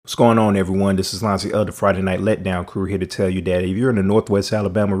What's going on, everyone? This is Lonzy of the Friday Night Letdown Crew here to tell you that if you're in the Northwest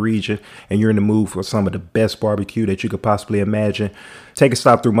Alabama region and you're in the mood for some of the best barbecue that you could possibly imagine, take a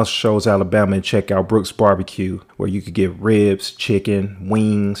stop through Muscle Shoals, Alabama and check out Brooks Barbecue, where you could get ribs, chicken,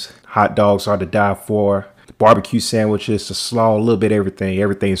 wings, hot dogs are to die for, barbecue sandwiches, the slaw, a little bit of everything.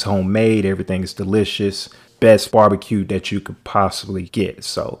 Everything's homemade. Everything is delicious. Best barbecue that you could possibly get.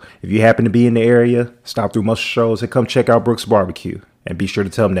 So if you happen to be in the area, stop through Muscle Shoals and come check out Brooks Barbecue. And be sure to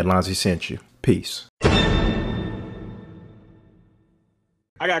tell them that Lonzy sent you. Peace. I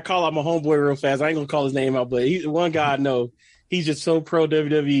got to call out my homeboy real fast. I ain't going to call his name out, but he's one guy I know. He's just so pro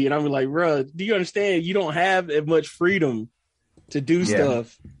WWE. And I'm like, bro, do you understand? You don't have as much freedom to do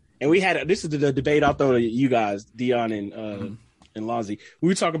stuff. And we had this is the debate I'll throw to you guys, Dion and Lonzy. We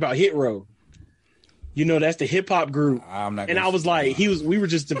were talking about Hit Row. You know, that's the hip hop group. And I was like, we were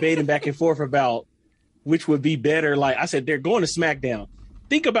just debating back and forth about which would be better. Like I said, they're going to SmackDown.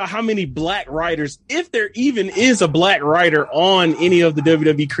 Think about how many black writers, if there even is a black writer on any of the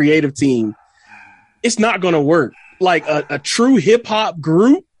WWE creative team, it's not going to work. Like a true hip hop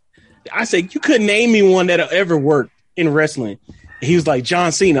group, I say you couldn't name me one that'll ever work in wrestling. He was like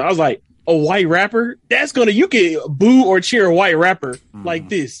John Cena. I was like, a white rapper? You can boo or cheer a white rapper like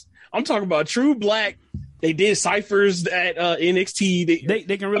this. I'm talking about true black. They did ciphers at NXT.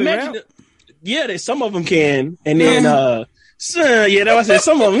 They can really rap? Yeah, some of them can. And then, that was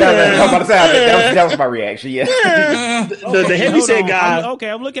some of them. That was my reaction. Yeah. The heavyset guy.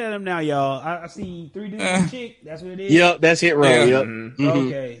 I'm looking at him now, y'all. I see 3 dudes and a chick. That's what it is. Yep, that's Hit Row. Yeah. Yep. Mm-hmm.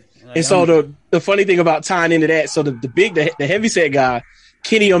 Okay. And so the funny thing about tying into that, so the heavyset guy,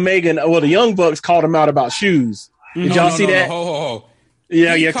 Kenny Omega, the Young Bucks called him out about shoes. Did y'all see that? Ho.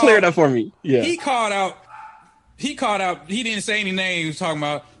 Yeah, clear it up for me. Yeah. He called out. He didn't say any names. Talking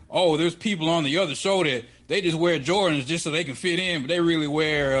about, there's people on the other show that they just wear Jordans just so they can fit in, but they really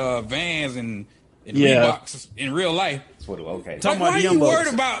wear Vans and Reeboks in real life. Okay. Why are you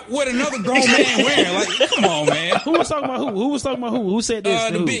worried about what another grown man wearing? Like, come on, man. Who was talking about who? Who was talking about who? Who said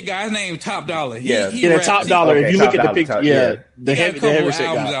this? The big guy's name Top Dollar. He Top Dollar. If you look at the picture, the heavy set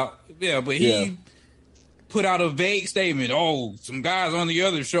albums out. Yeah, but he put out a vague statement. Some guys on the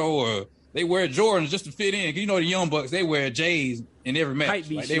other show they wear Jordans just to fit in. You know the Young Bucks, they wear J's in every match. Hype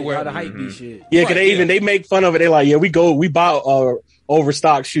beat like, shit. They wear the hype beat shit. Yeah, because they make fun of it. They're like, we buy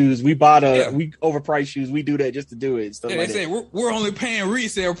overstock shoes. We bought we overpriced shoes. We do that just to do it. Stuff they say we're only paying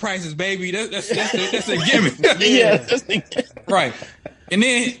resale prices, baby. That's a gimmick. Right. And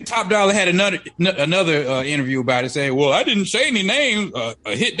then Top Dollar had another interview about it, saying, "Well, I didn't say any names. A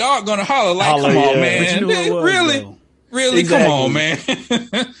hit dog gonna holler. Like, come on, man. Really, exactly. Come on, man."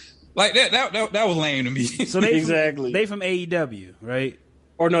 Like that was lame to me. So they from AEW, right?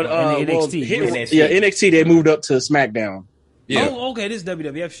 Or no, NXT. NXT. They moved up to SmackDown. Yeah. Oh, okay. This is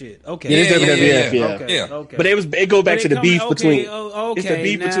WWF shit. Okay. Yeah, this WWF. Yeah. Okay. But it goes back to the beef between. It's the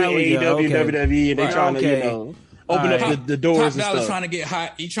beef between AEW and WWE, and they trying to open up the doors. Top Dollar's trying to get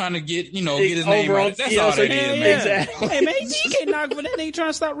hot. He's trying to get get his name right. That's all that is, man. Exactly. Hey man, you can't knock for that. They trying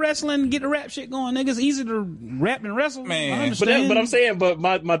to stop wrestling and get the rap shit going. Niggas easier to rap than wrestle. Man. But I'm saying,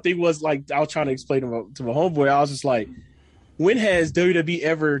 my thing was like I was trying to explain to my homeboy. I was just like, when has WWE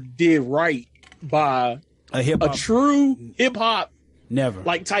ever did right by a true hip hop? Never.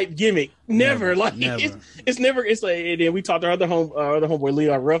 Like type gimmick. Never. It's never. It's like, and then we talked to our other homeboy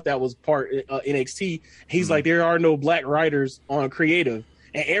Leon Ruff that was part NXT. He's like, there are no black writers on creative,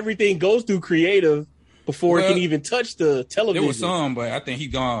 and everything goes through creative before it can even touch the television. There was some, but I think he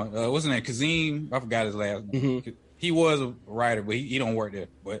gone. Wasn't that Kazim? I forgot his last name. Mm-hmm. He was a writer, but he don't work there.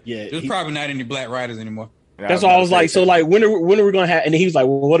 But there's probably not any black writers anymore. That's why I was like, so like, when are we gonna have? And he was like,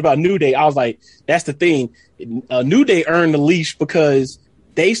 well, what about New Day? I was like, that's the thing. New Day earned the leash because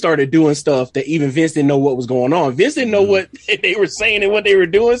they started doing stuff that even Vince didn't know what was going on. Vince didn't know what they were saying and what they were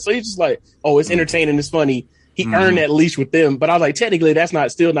doing, so he's just like, it's entertaining, it's funny. He earned that leash with them, but I was like, technically, that's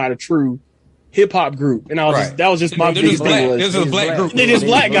still not a true hip hop group. And I was that was just my biggest thing. This is a black group. They're just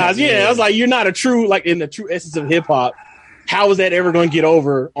black guys. Yeah, I was like, you're not a true in the true essence of hip hop. How is that ever going to get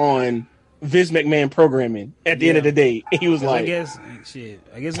over on Vince McMahon programming at the end of the day? And he was like, I guess we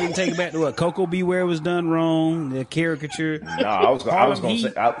can take it back to what Coco Beware was done wrong, the caricature. No, I was going to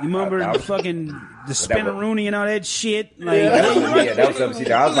say. You remember the Spinneroonie and all that shit? Like, that was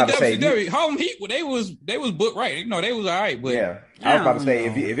WCW. I was about to say Harlem Heat. They was booked right. You know, they was all right. But I was about to say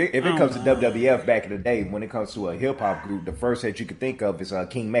if it comes to WWF back in the day, when it comes to a hip hop group, the first that you could think of is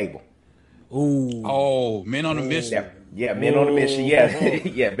King Mabel. Ooh. Oh, Men on a Mission. Yeah, Men on a Mission.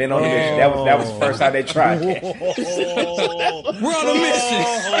 Yeah, Men on a Mission. That was the first time they tried it. We're on a mission.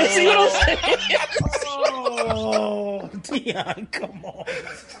 See what I'm saying? Oh, Dion, come on.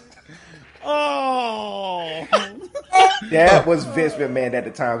 That was Vince McMahon at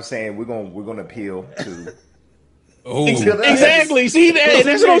the time saying we're gonna appeal to. Oh, exactly. See that?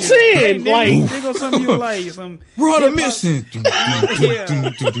 That's what I'm saying. Like, there goes some of you like some. Brother missing.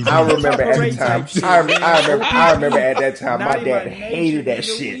 I remember at the time. I remember at that time. My dad hated that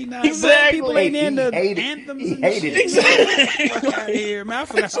shit. Exactly. People ain't He into hated anthems. He and hated shit. it. Fuck out of here, man. I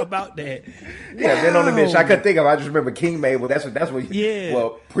forgot about that. Yeah, then on the bench, I couldn't think of. I just remember King Mabel. That's what. Yeah.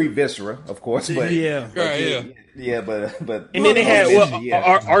 Well, pre-Viscera, of course. But Yeah. but and then they had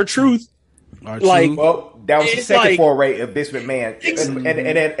R-Truth. Like, well, that was the second like, foray of Vince McMahon,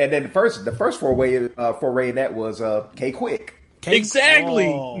 and then the first foray in that was K-Quick. Exactly.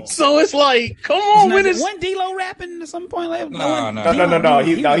 Oh. So it's like, come on, when One D-Lo rapping at some point? Like, No.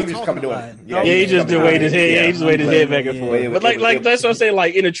 He was just coming to it. Yeah, he just waited his head. Yeah, he just waited his head back and forth. But like that's what I'm saying.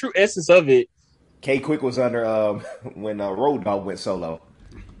 Like in the true essence of it, K-Quick was under when Road Dogg went solo.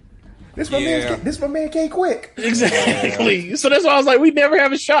 This my man K-Quick. Exactly. So that's why I was like, we never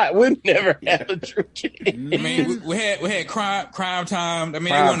have a shot. We never have a true king. I mean, we had crime time. I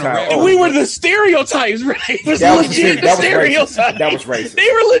mean, Crime they time. And we were the stereotypes, right? It was That was legit racist. stereotypes. That was racist. They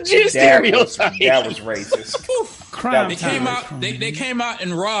were legit stereotypes. That was racist. Crime They time. came out. They came out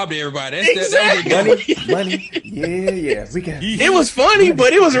and robbed everybody. Exactly. Money. Yeah. We got. It was funny,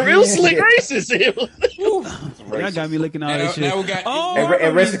 but it was a real slick racist. It was, Y'all got me looking all this shit. Now we got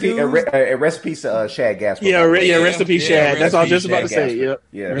And recipe to Shad Gaspar. yeah, rest in peace, Shad. That's all I was just about to Shad say. Gaspar.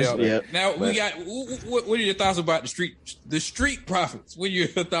 Yep. Yeah. Yep. Now we got. What are your thoughts about the street profits? What are your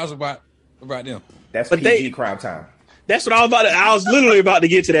thoughts about them? That's But PG crime time. That's what I was about to. I was literally about to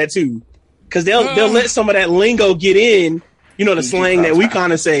get to that too, because they'll let some of that lingo get in. You know, the slang that we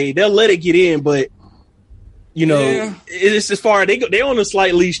kind of say. They'll let it get in, but you know, it's as far they on a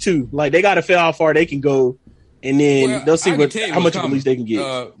slight leash too. Like they got to feel how far they can go, and then they'll see how much of a leash they can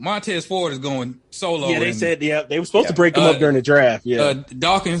get. Montez Ford is going solo. Yeah, they said they were supposed to break him up during the draft. Yeah,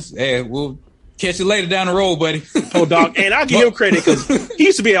 Dawkins. We'll catch you later down the road, buddy. Oh, Doc, and I'll give him credit because he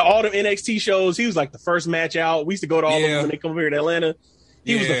used to be at all them NXT shows. He was like the first match out. We used to go to all of them when they come over here to Atlanta.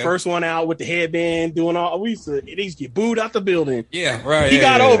 He was the first one out with the headband, doing all. They used to get booed out the building. Yeah, right. He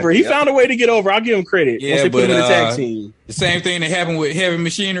got over. He found a way to get over. I'll give him credit. Once they put him in the tag team. The same thing that happened with Heavy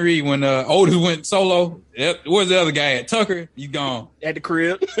Machinery when Otis went solo. Where's the other guy at? Tucker, he's gone. At the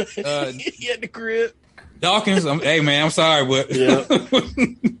crib. He at the crib. Dawkins, hey man, I'm sorry, but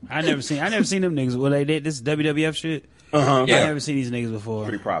I never seen them niggas. Well, they did this WWF shit. I never seen these niggas before.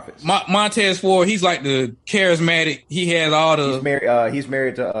 Pretty profits. Montez Ford, he's like the charismatic. He has all the. He's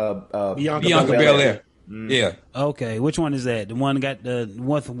married to Bianca Belair. Yeah. Okay, which one is that? The one that got the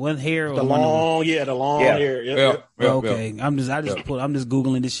one hair or the long hair. Yep. Okay, I'm just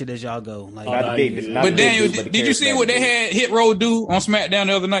googling this shit as y'all go. Like, but Daniel, did you see what they had Hit Row do on SmackDown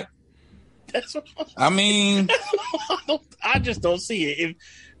the other night? I mean, I just don't see it.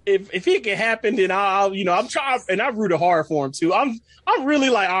 If it can happen, then I'm trying, and I rooted hard for him too. I'm really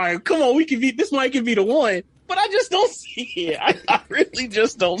like, all right, come on, this might be the one, but I just don't see it. I really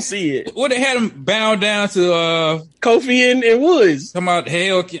just don't see it. Well, they had him bound down to Kofi and Woods. Come out,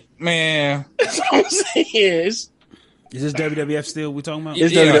 hell, man. That's what I'm saying. Is this WWF still we talking about?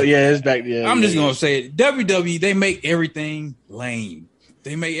 It's WWF, it's back there. I'm just gonna say it. WWE, they make everything lame.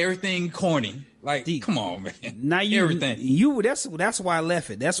 They make everything corny. Like, come on, man. Now everything. That's why I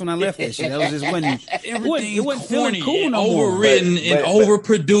left it. That's when I left that shit. That was just when it wasn't corny, cool no overwritten and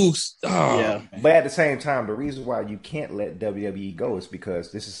overproduced. But at the same time, the reason why you can't let WWE go is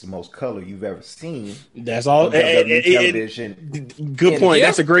because this is the most color you've ever seen. That's all. Television. Good point. Yeah.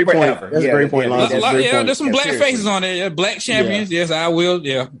 That's a great point. That's a great point. There's some black faces on there. Black champions. Yes, I will.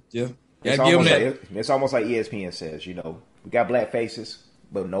 Yeah. It's almost like ESPN says. You know, we got black faces,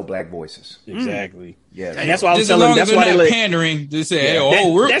 but no black voices. Exactly. Yeah, and that's why I was telling them. That's why they're not pandering to say,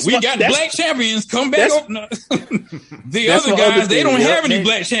 we got black champions. Come back up. The other guys, they don't have any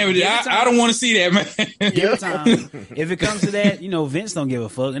black champions. I don't want to see that, man. If it comes to that, Vince don't give a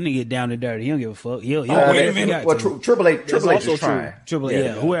fuck. And they get down and dirty. He don't give a fuck. He'll wait a minute. Well, Triple H is trying.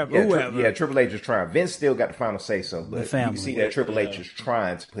 Whoever. Triple H is trying. Vince still got the final say so, but you can see that Triple H is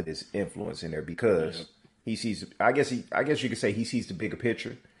trying to put his influence in there because he sees. I guess you could say he sees the bigger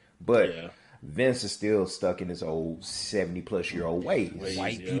picture, but. Vince is still stuck in his old 70-plus-year-old ways.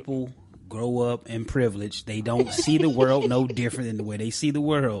 White people grow up in privilege. They don't see the world no different than the way they see the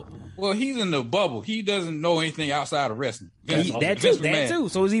world. Well, he's in the bubble. He doesn't know anything outside of wrestling. That too.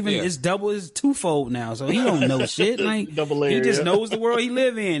 So it's twofold now. So he don't know shit. Like he just knows the world he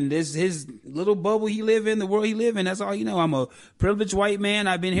live in. This his little bubble he live in, the world he live in. That's all you know. I'm a privileged white man.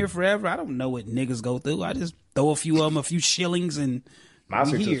 I've been here forever. I don't know what niggas go through. I just throw a few shillings and. My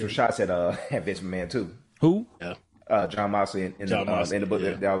took some shots at Vince McMahon too. Who? John Moxley in the book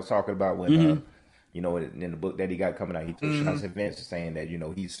that I was talking about when you know, in the book that he got coming out, he took shots at Vince saying that, you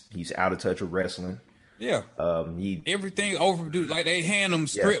know, he's out of touch with wrestling. Yeah. Everything overproduced. Like they hand them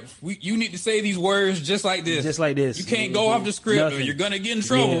scripts. You need to say these words just like this. Just like this. You can't go off the script or you're gonna get in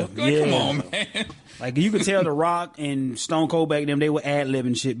trouble. Come on, man. Like you could tell The Rock and Stone Cold back then, they were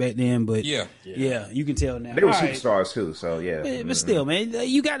ad-libbing shit back then, but yeah, you can tell now. They were superstars too, so yeah. But still, man,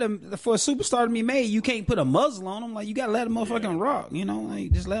 you got to, for a superstar to be made, you can't put a muzzle on them. Like you got to let a motherfucking rock, you know,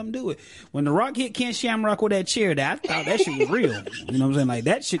 like just let them do it. When The Rock hit Ken Shamrock with that chair, I thought that shit was real. You know what I'm saying? Like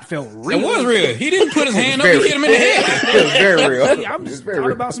that shit felt real. It was real. He didn't put his hand up, he hit him in the head. It was very real. I'm just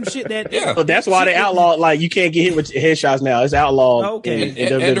talking about some shit that. So that's why they outlawed. Like you can't get hit with headshots now. It's outlawed. Okay.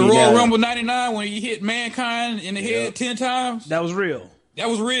 At the Royal Rumble '99, when you hit Mankind in the head 10 times, that was real. That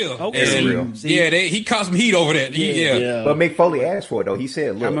was real. Okay. And, real. Yeah, he caught some heat over that. Yeah. But Mick Foley asked for it though. He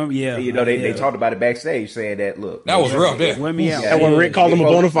said, "Look, I remember, you know, they talked about it backstage, saying that look, that was rough. That when Rick called him a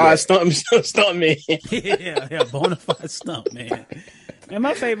bona fide stuntman. yeah, bona fide stuntman. And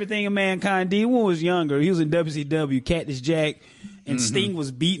my favorite thing of Mankind, D, when he was younger, he was in WCW, Cactus Jack, and Sting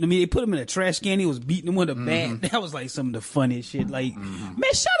was beating him. They put him in a trash can. He was beating him with a bat. That was like some of the funniest shit. Like,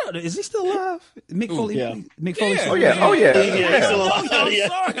 man, shout out! Is he still alive? Mick Foley. Yeah. Mick Foley. He's still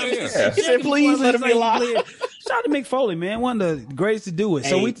alive. He said, "Please let him be alive." Shout out to Mick Foley, man. One of the greatest to do it.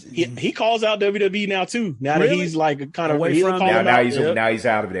 So he calls out WWE now too. Now that he's like kind of away from now he's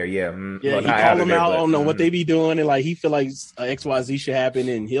out of there. Yeah, he call them out on what they be doing, and like he feel like XYZ should happen,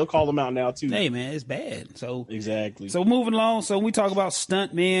 and he'll call them out now too. Hey man, it's bad. So exactly. So moving along. So when we talk about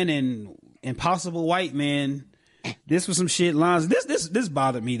stunt men and impossible white men, this was some shit lines. This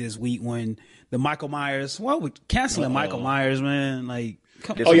bothered me this week when the Michael Myers. Well, we're canceling Michael Myers, man. Like.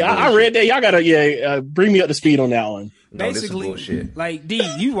 I read that. Y'all gotta bring me up to speed on that one. Basically, like D,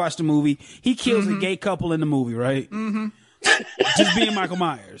 you watched the movie. He kills a gay couple in the movie, right? Mm-hmm. Just being Michael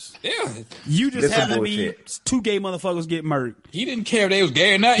Myers. Yeah. You just happen to be two gay motherfuckers get murdered. He didn't care if they was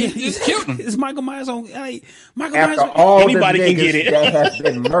gay or not. He just killed them. It's Michael Myers on. Like, Michael After Myers. All anybody the can get it. That has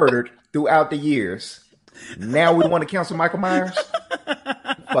been murdered throughout the years. Now we want to cancel Michael Myers?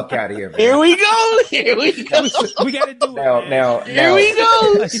 Fuck out of here, man. Here we go. We got to do it. Now, here we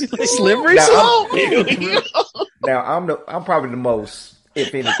go. Slippery slope. Here we go. Now, I'm probably the most,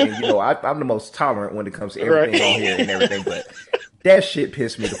 if anything, you know, I'm the most tolerant when it comes to everything on here and everything, but that shit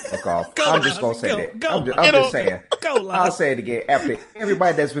pissed me the fuck off. I'm just going to say that. I'm just saying. I'll say it again. After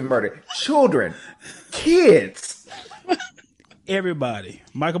everybody that's been murdered, children, kids. Everybody.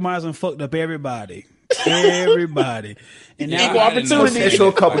 Michael Myers done fucked up everybody. Everybody. And now equal opportunity.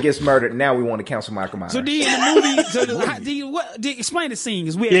 Special couple gets murdered. Now we want to cancel Michael Myers. So D in the movie, explain the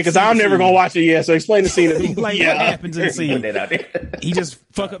scene because I'm never gonna watch it yet. So explain the scene. Like what happens in the scene? He just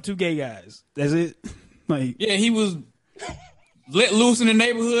fuck up two gay guys. That's it. Like he was let loose in the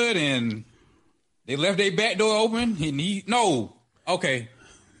neighborhood and they left their back door open. And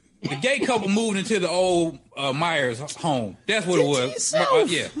the gay couple moved into the old Myers home. That's what it was.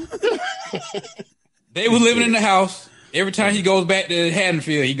 They were living in the house. Every time he goes back to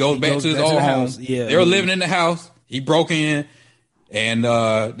Haddonfield, he goes back to his old home. Yeah. They were living in the house. He broke in, and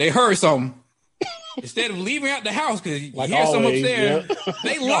they heard something. Instead of leaving out the house because he heard something upstairs,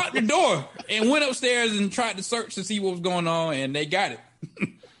 they locked the door and went upstairs and tried to search to see what was going on, and they got it.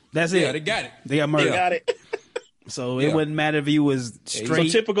 That's it. Yeah, they got it. They got murdered. They got it. So it wouldn't matter if he was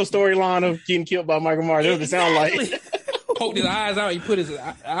straight. So typical storyline of getting killed by Michael Myers. That's what it sound like. Poked his eyes out. He put his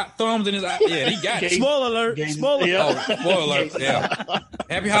thumbs in his eyes. Yeah, he got it. Spoiler alert. Spoiler alert. Yeah.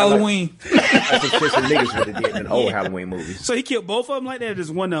 Happy Halloween. That's what Christian niggas would have did in old Halloween movies. So he killed both of them like that? Or just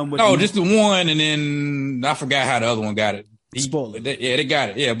one of them? No, just the one, and then I forgot how the other one got it. Spoiler. They got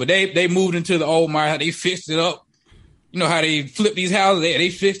it. Yeah, but they moved into the old Myers. They fixed it up. You know how they flip these houses? They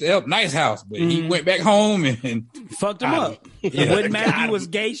fixed it up. Nice house. But he went back home and fucked him up. It wouldn't matter if you was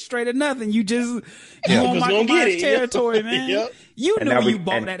gay, straight, or nothing. You just on Michael Myers territory, man. You knew you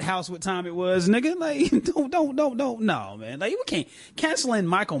bought that house what time it was, nigga. Like, don't. No, man. Like, we can't canceling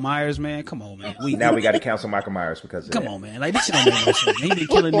Michael Myers, man. Come on, man. We got to cancel Michael Myers because of Come on, man. Like, this shit don't make no sense. He been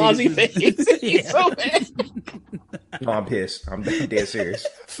killing niggas. So bad. No, I'm pissed. I'm dead serious.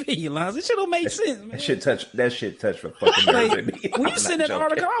 This shit don't make sense, man. That shit touched for fucking like, when you sent that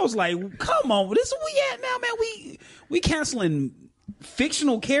article, I was like, come on, this is where we at now, man. We canceling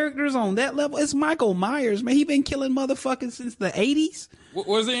fictional characters on that level. It's Michael Myers, man. He been killing motherfuckers since the 80s.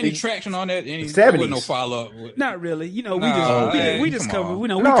 Was there any traction on that? Any 70s? No follow up. Not really. You know, we just covered.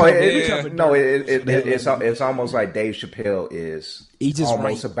 It's almost like Dave Chappelle is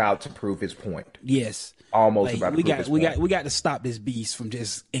almost about to prove his point. Yes. Almost like, about we got to stop this beast from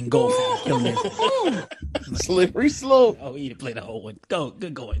just engulfing, killing it. Slippery slope. Oh, he didn't play the whole one.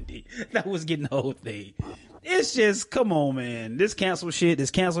 Good going, D. That was getting the whole thing. It's just, come on, man. This cancel shit,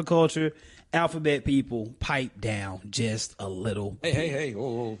 this cancel culture, alphabet people, pipe down just a little. Hey,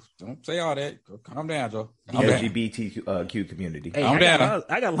 whoa. Don't say all that. Calm down, Joe. LGBTQ community. Hey, calm down.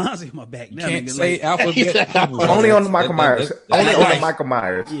 I got Lonzy on my back now. Can't say alphabet people. Only on the Michael Myers. Only on the Michael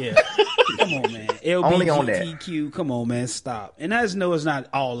Myers. Yeah. Come on, man. Only on that. LGBTQ, come on, man. Stop. And I just know it's not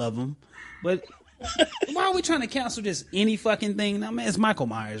all of them, but why are we trying to cancel just any fucking thing? Now, man, it's Michael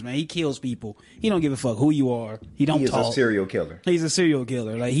Myers, man. He kills people. He don't give a fuck who you are. He is a serial killer. He's a serial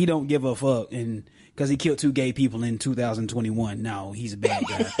killer. Like, he don't give a fuck. And because he killed 2 gay people in 2021, no, he's a bad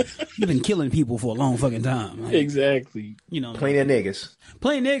guy. You've been killing people for a long fucking time. Like, exactly. You know, plenty of niggas.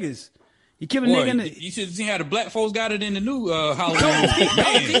 Plenty of niggas. You kill a nigga in the... You should have seen how the black folks got it in the new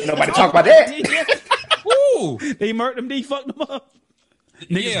Halloween. Nobody talk about that. Woo! They murked them, they fucked them up.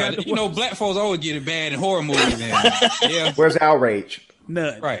 Niggas black folks always get it bad in horror movies. Yeah. Where's the outrage?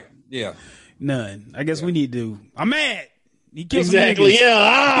 None. Right. Yeah. None. I guess we need to. I'm mad. He killed exactly. Some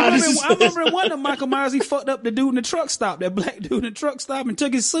yeah. I remember in one of Michael Myers, he fucked up the dude in the truck stop. That black dude in the truck stop and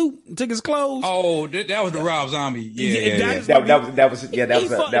took his suit, and took his clothes. Oh, that was the Rob Zombie. Yeah. That was He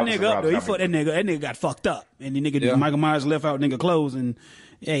fucked that nigga got fucked up, and the nigga Michael Myers left out nigga clothes. And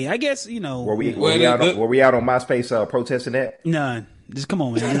hey, I guess were we out on MySpace protesting that? None. Just come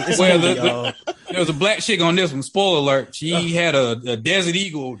on, man. There was a black chick on this one. Spoiler alert. She had a Desert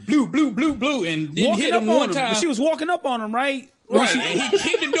Eagle, blue, and didn't hit him one time. She was walking up on him, right? Right. And he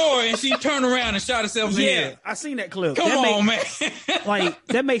kicked the door, and she turned around and shot herself in the head. I seen that clip. Come on, man. Like,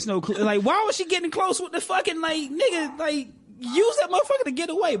 that makes no like. Why was she getting close with the fucking nigga? Like, use that motherfucker to get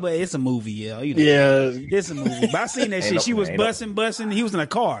away, but it's a movie, Yeah, it's a movie. But I seen that shit. She was busting. He was in a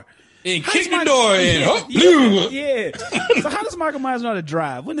car. And kicked the door in. Yeah. So how does Michael Myers know how to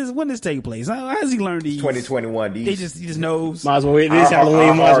drive? When this take place? How does he learn these? 2021. He just knows. Might as well. This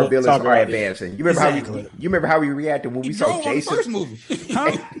Halloween. Our villains are advancing. You remember how we reacted when we saw Jason? First movie.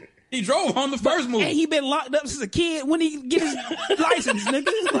 Huh? He drove on the first movie. And he been locked up since a kid when he get his license,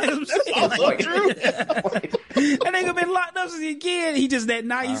 nigga. Like I'm saying, true. That nigga been locked up since a kid. He just that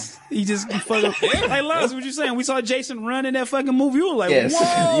nice. He just fucking like Lars. What you saying? We saw Jason run in that fucking movie. We were like, yes.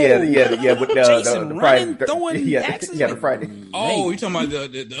 Whoa. Yeah. With Jason running, throwing axes. Yeah, the Friday. Oh, you talking about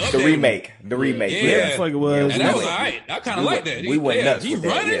the remake? The remake. Yeah, fuck it was. And that was all right. I kind of like that. We went nuts. He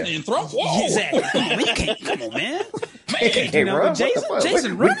running and throwing. Whoa. Exactly. Come on, man. Hey, bro,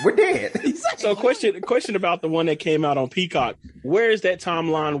 Jason we're dead. So question about the one that came out on Peacock. Where is that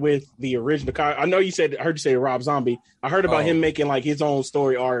timeline with the original? I know I heard you say Rob Zombie. I heard about him making like his own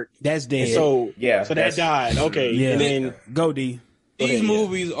story arc. That's dead. So that died. Okay. Yeah. And then go D. These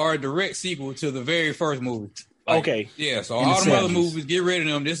movies are a direct sequel to the very first movie. Okay. Yeah. So all the other movies, get rid of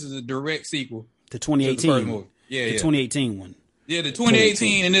them. This is a direct sequel to 2018. To the first movie. The 2018 one. Yeah, the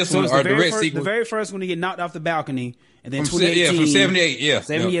 2018 and this one are direct sequel. The very first one, he get knocked off the balcony. And then 2018. From 78,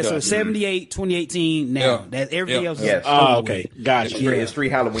 78, so 78, 2018, now. That everything else is okay. Gotcha. There's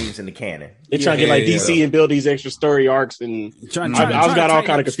 3 Halloweens in the canon. They're trying to get like DC and build these extra story arcs, and I got all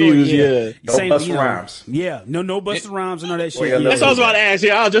kind of confused. No Busta Rhymes. Yeah, no Busta Rhymes and all that shit. That's what I was about to ask.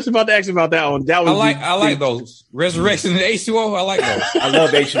 Yeah, I was just about to ask about that one. That was I like those Resurrection and H2O. I like those. I love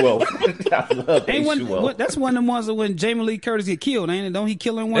H2O. I love H2O. That's one of the ones that when Jamie Lee Curtis get killed, ain't it? Don't he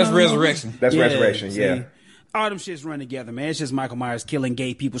kill him? That's Resurrection. That's Resurrection. Yeah. All them shits run together, man. It's just Michael Myers killing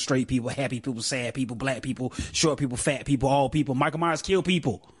gay people, straight people, happy people, sad people, black people, short people, fat people, all people. Michael Myers kill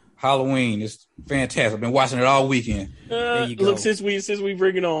people. Halloween is fantastic. I've been watching it all weekend. There you go. Look, since we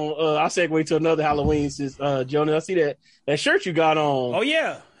bring it on, I'll segue to another Halloween. Since Jonas, I see that shirt you got on. Oh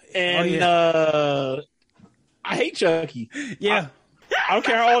yeah, and I hate Chucky. Yeah. I don't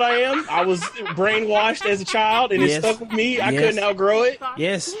care how old I am. I was brainwashed as a child, and it stuck with me. I couldn't outgrow it.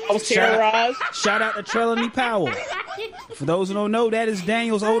 Yes. I was terrorized. Shout out to Trelawney Powell. For those who don't know, that is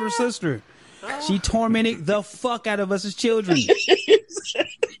Daniel's older sister. She tormented the fuck out of us as children.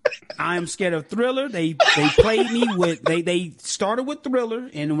 I am scared of Thriller. They played me with they started with Thriller,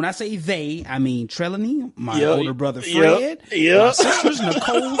 and when I say they, I mean Trelawney, my older brother Fred, my sisters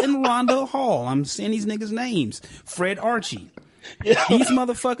Nicole and Rhonda Hall. I'm saying these niggas' names. Fred Archie. These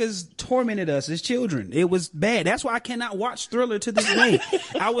motherfuckers tormented us as children. It was bad. That's why I cannot watch Thriller to this day.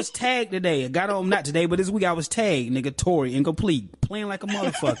 I was tagged today. I got on, not today, but this week I was tagged, nigga, Tory, incomplete, playing like a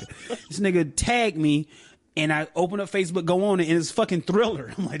motherfucker. This nigga tagged me And I open up Facebook, go on it, and it's fucking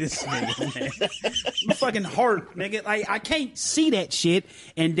Thriller. I'm like, this nigga, man. My fucking heart, nigga. Like, I can't see that shit.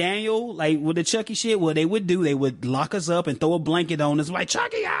 And Daniel, like, with the Chucky shit, what they would lock us up and throw a blanket on us, like,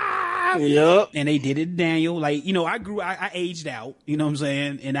 Chucky, ah! Yep. And they did it to Daniel. Like, you know, I aged out, you know what I'm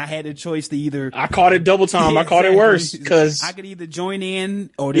saying? And I had a choice to either... I caught it double time. I caught it worse, because... I could either join in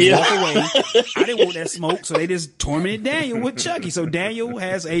or just walk away. I didn't want that smoke, so they just tormented Daniel with Chucky. So Daniel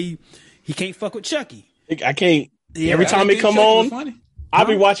has he can't fuck with Chucky. I can't. Yeah, every time it come on, I'll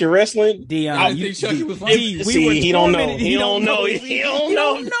be watching wrestling. Dion, you think Chucky was funny? He don't know. He don't know. He don't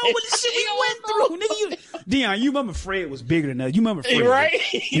know what the shit we went through, nigga. Dion, you remember Fred was bigger than us. You remember Fred, right?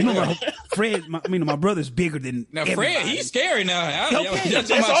 You remember Fred? My brother's bigger than now. Everybody. Fred, he's scary now.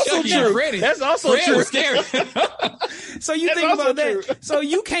 That's also true. That's also true. Was scary. So you think about that? So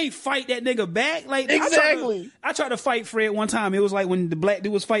you can't fight that nigga back, like exactly. I tried to fight Fred one time. It was like when the black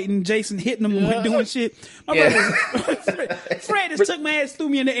dude was fighting Jason, hitting him and doing shit. My brother, Fred just took my ass, threw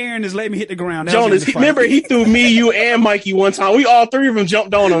me in the air, and just let me hit the ground. Jonas, remember he threw me, you, and Mikey one time. We all three of them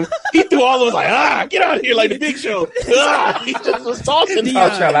jumped on him. He threw all of us like, get out of here, like the Big Show. He just was tossing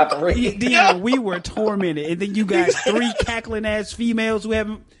Dion, out the ring. Dion, we were tormented, and then you got 3 cackling ass females who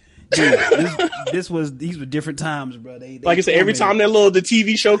haven't. Dude, these were different times, bro. They like I said, every time the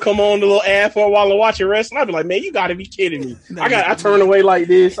TV show come on, the little ad for a while I'm watching wrestling, I'd be like, man, you gotta be kidding me. I turn away like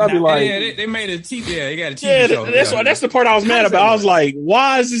this. I'd be like, they made a TV. Yeah, they got a TV show. That's the part I was mad about. I was like,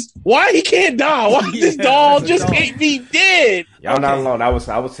 why he can't die? Why this doll just can't be dead? Y'all not alone. I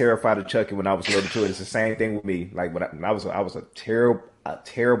was terrified of Chucky when I was little too. It's the same thing with me. Like when I was a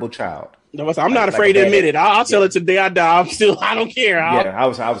terrible child. I'm not afraid to admit it. I'll tell it today I die. I don't care. I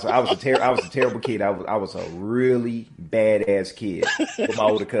was a terrible kid. I was a really badass kid with my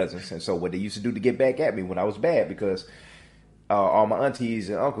older cousins. And so what they used to do to get back at me when I was bad, because all my aunties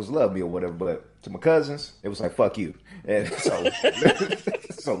and uncles loved me or whatever, but to my cousins, it was like, fuck you. And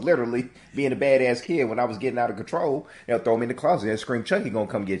so literally being a badass kid, when I was getting out of control, they'll throw me in the closet and scream, Chucky gonna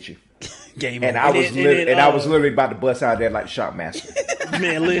come get you. I was literally about to bust out there like Shockmaster.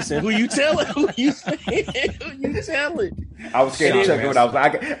 Man, listen, who you telling? Who you telling? I was scared of Chucky when I was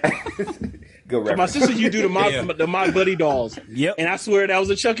like, good reference. My sister used to do the My Buddy dolls. Yep. And I swear that was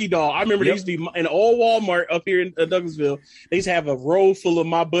a Chucky doll. I remember they used to be in old Walmart up here in Douglasville. They used to have a row full of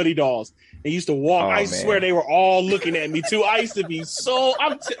My Buddy dolls. They used to walk. I swear they were all looking at me too. I used to be so.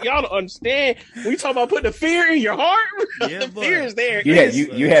 Y'all don't understand. When you talk about putting the fear in your heart, the fear is there. You had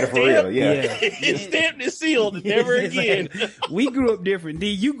it for real. Yeah. It's stamped and sealed. Never again. We grew up different.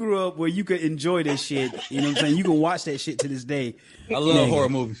 D, you grew up where you could enjoy this shit. You know what I'm saying? You can watch that shit to this day. I love horror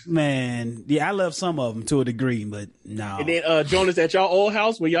movies. Man, yeah, I love some of them to a degree, but no. And then Jonas, at y'all old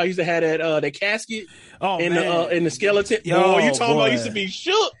house where y'all used to have that casket and the skeleton. Yo, you talking about used to be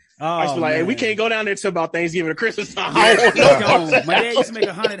shook. I used to be like, hey, we can't go down there till about Thanksgiving or Christmas time. My dad used to make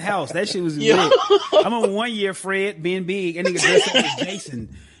a haunted house. That shit was lit. I remember one year, Fred being big, and nigga dressed up as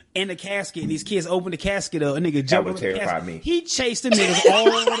Jason in the casket, and these kids opened the casket up, and nigga jumped over the casket. Me. He chased them niggas all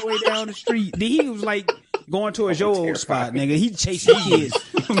the way down the street. He was like going towards your old spot, nigga. He chased the kids.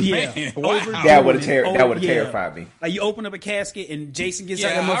 Yeah, wow. That would have terrified me. Like you open up a casket and Jason gets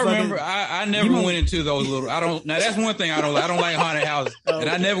out. I remember. I never went into those little. Now that's one thing I don't like haunted houses, and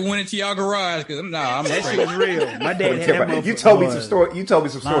I never went into y'all garage because I'm that shit was real. My dad had that motherfucker. You told me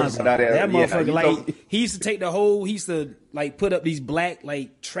some stories about that. That motherfucker, he used to take the whole. He used to put up these black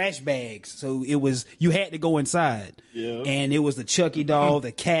trash bags, so it was you had to go inside. Yeah. And it was the Chucky doll,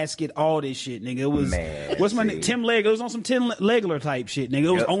 the casket, all this shit, nigga. It was what's my name? Tim Legler. It was on some Tim Legler type shit, nigga.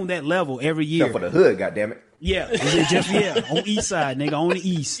 It was on that level every year. Except for the hood, goddammit. Yeah, on East Side, nigga, on the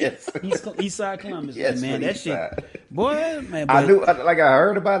East. Yes. East Side Columbus, man. That shit, side. Boy, man. I knew, I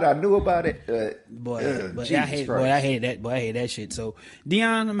heard about it. I knew about it. I hate that shit. So,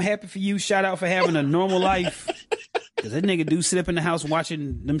 Dion, I'm happy for you. Shout out for having a normal life. Cause that nigga do sit up in the house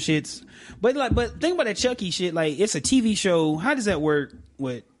watching them shits. But think about that Chucky shit. Like, it's a TV show. How does that work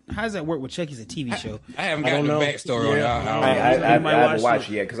with Chucky's a TV show? I haven't gotten the backstory on it. I haven't watched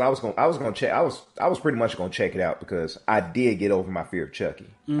it yet because I was gonna check. I was pretty much gonna check it out because I did get over my fear of Chucky.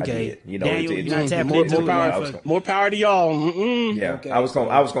 Okay, I did. Daniel, more power to y'all. Mm-mm. Yeah, okay. I was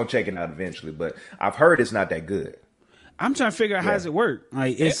gonna check it out eventually, but I've heard it's not that good. I'm trying to figure out how does it work.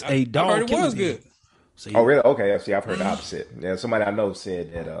 Like, it's a dog. I heard it was good. So, oh really? Okay. See, I've heard the opposite. Yeah, somebody I know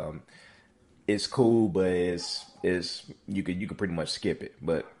said that it's cool, but it's you could pretty much skip it.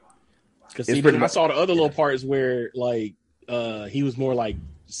 But because I saw the other little parts where he was more like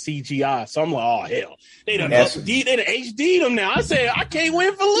CGI. So I'm like, oh hell, they done HD them now. I said I can't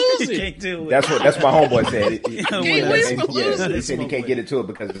win for losing. Can't do it. That's my homeboy said. He said he can't get into it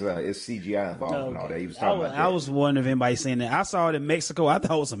because it's CGI involved and all that. He was talking about that. I was wondering if anybody saying that. I saw it in Mexico. I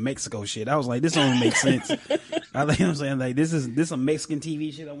thought it was some Mexico shit. I was like, this don't make sense. I'm saying like this is some Mexican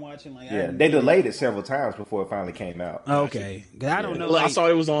TV shit I'm watching. Like, they delayed it several times before it finally came out. Okay, I don't know. Like, I saw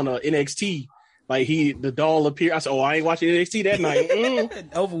it was on NXT. Like the doll appeared. I said, "Oh, I ain't watching NXT that night."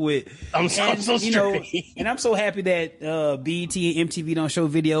 Over with. I'm so straight. And I'm so happy that BET and MTV don't show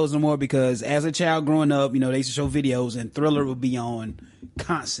videos no more, because as a child growing up, they used to show videos and Thriller would be on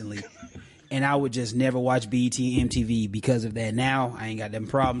constantly, and I would just never watch BET and MTV because of that. Now I ain't got them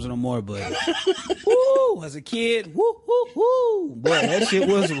problems no more. But woo, as a kid, woo, boy, that shit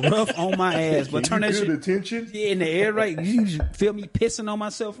was rough on my ass. But turn that shit attention in the air, right? You feel me pissing on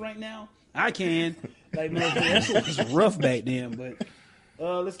myself right now? I can. Like, man, that shit was rough back then. But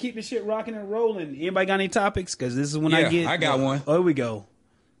let's keep this shit rocking and rolling. Anybody got any topics? Because this is when I got one. Oh, here we go.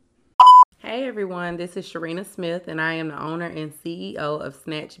 Hey everyone, this is Sharina Smith, and I am the owner and CEO of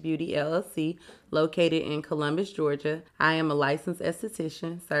Snatch Beauty LLC, located in Columbus, Georgia. I am a licensed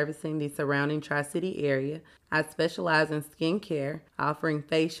esthetician servicing the surrounding Tri-City area. I specialize in skincare, offering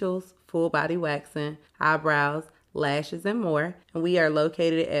facials, full body waxing, eyebrows, lashes, and more. And we are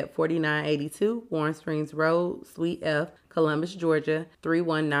located at 4982 Warren Springs Road, Suite F, Columbus, Georgia,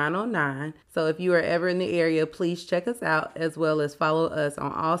 31909. So if you are ever in the area, please check us out, as well as follow us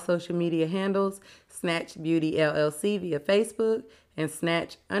on all social media handles, Snatch Beauty LLC via Facebook and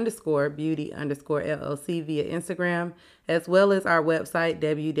Snatch_Beauty_LLC via Instagram, as well as our website,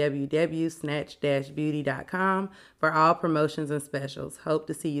 www.snatch-beauty.com, for all promotions and specials. Hope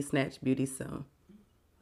to see you Snatch Beauty soon.